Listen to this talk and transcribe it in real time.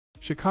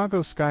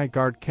Chicago Sky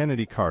guard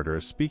Chennedy Carter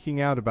is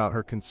speaking out about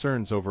her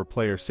concerns over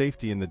player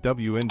safety in the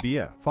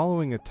WNBA,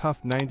 following a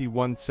tough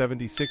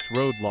 91-76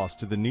 road loss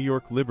to the New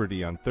York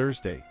Liberty on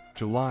Thursday,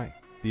 July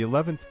the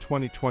 11th,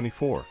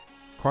 2024.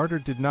 Carter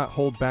did not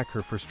hold back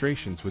her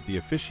frustrations with the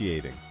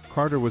officiating.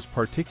 Carter was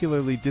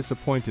particularly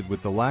disappointed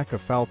with the lack of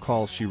foul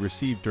calls she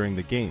received during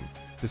the game,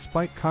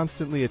 despite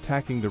constantly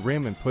attacking the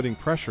rim and putting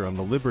pressure on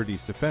the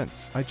Liberty's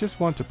defense. "I just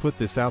want to put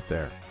this out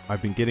there.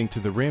 I've been getting to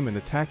the rim and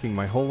attacking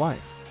my whole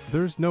life.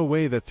 There's no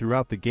way that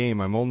throughout the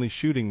game I'm only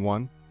shooting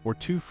 1 or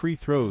 2 free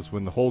throws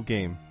when the whole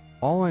game.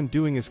 All I'm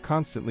doing is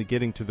constantly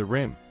getting to the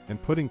rim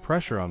and putting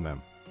pressure on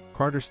them,"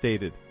 Carter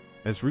stated,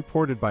 as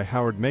reported by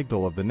Howard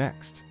Megdal of The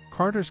Next.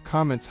 Carter's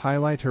comments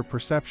highlight her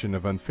perception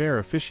of unfair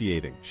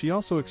officiating. She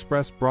also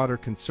expressed broader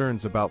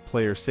concerns about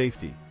player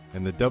safety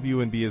and the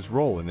WNBA's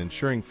role in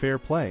ensuring fair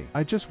play.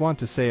 "I just want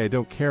to say I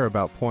don't care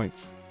about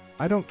points.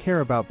 I don't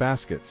care about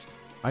baskets.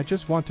 I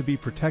just want to be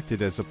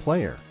protected as a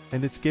player.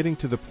 And it's getting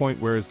to the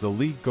point where is the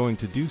league going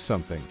to do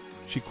something?"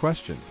 she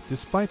questioned.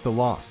 Despite the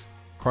loss,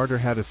 Carter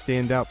had a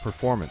standout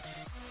performance,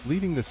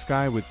 leading the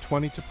Sky with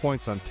 22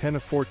 points on 10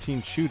 of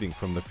 14 shooting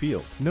from the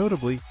field.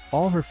 Notably,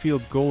 all her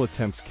field goal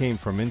attempts came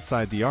from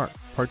inside the arc,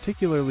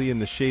 particularly in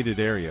the shaded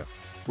area,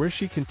 where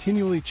she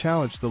continually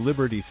challenged the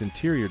Liberty's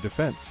interior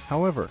defense.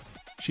 However,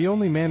 she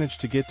only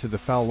managed to get to the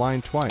foul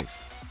line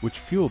twice, which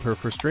fueled her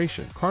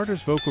frustration.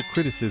 Carter's vocal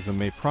criticism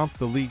may prompt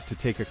the league to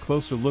take a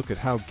closer look at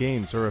how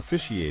games are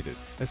officiated,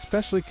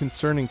 especially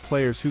concerning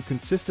players who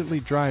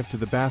consistently drive to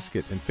the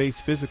basket and face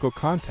physical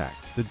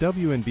contact. The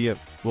WNBA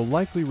will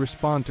likely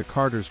respond to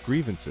Carter's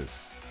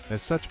grievances,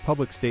 as such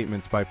public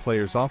statements by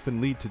players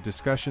often lead to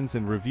discussions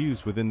and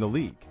reviews within the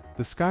league.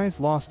 The Sky's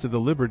loss to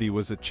the Liberty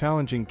was a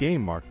challenging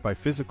game marked by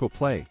physical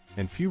play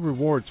and few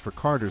rewards for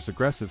Carter's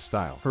aggressive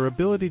style. Her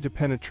ability to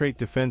penetrate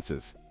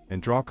defenses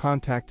and draw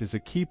contact is a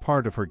key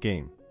part of her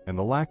game, and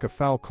the lack of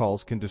foul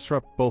calls can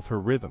disrupt both her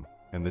rhythm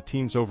and the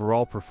team's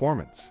overall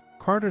performance.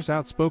 Carter's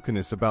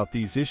outspokenness about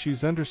these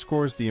issues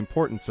underscores the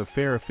importance of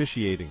fair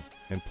officiating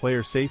and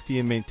player safety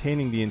in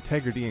maintaining the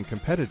integrity and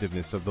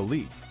competitiveness of the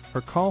league.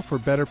 Her call for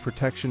better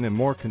protection and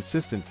more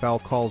consistent foul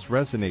calls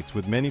resonates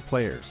with many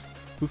players,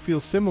 who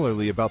feel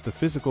similarly about the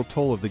physical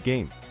toll of the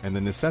game and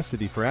the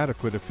necessity for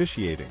adequate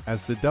officiating.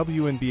 As the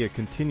WNBA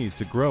continues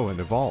to grow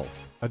and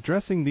evolve,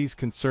 addressing these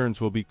concerns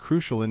will be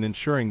crucial in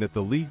ensuring that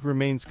the league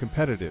remains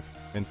competitive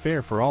and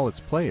fair for all its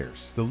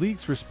players. The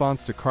league's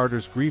response to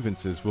Carter's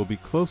grievances will be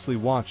closely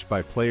watched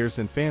by players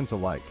and fans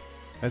alike,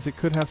 as it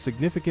could have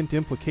significant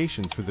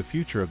implications for the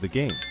future of the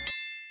game.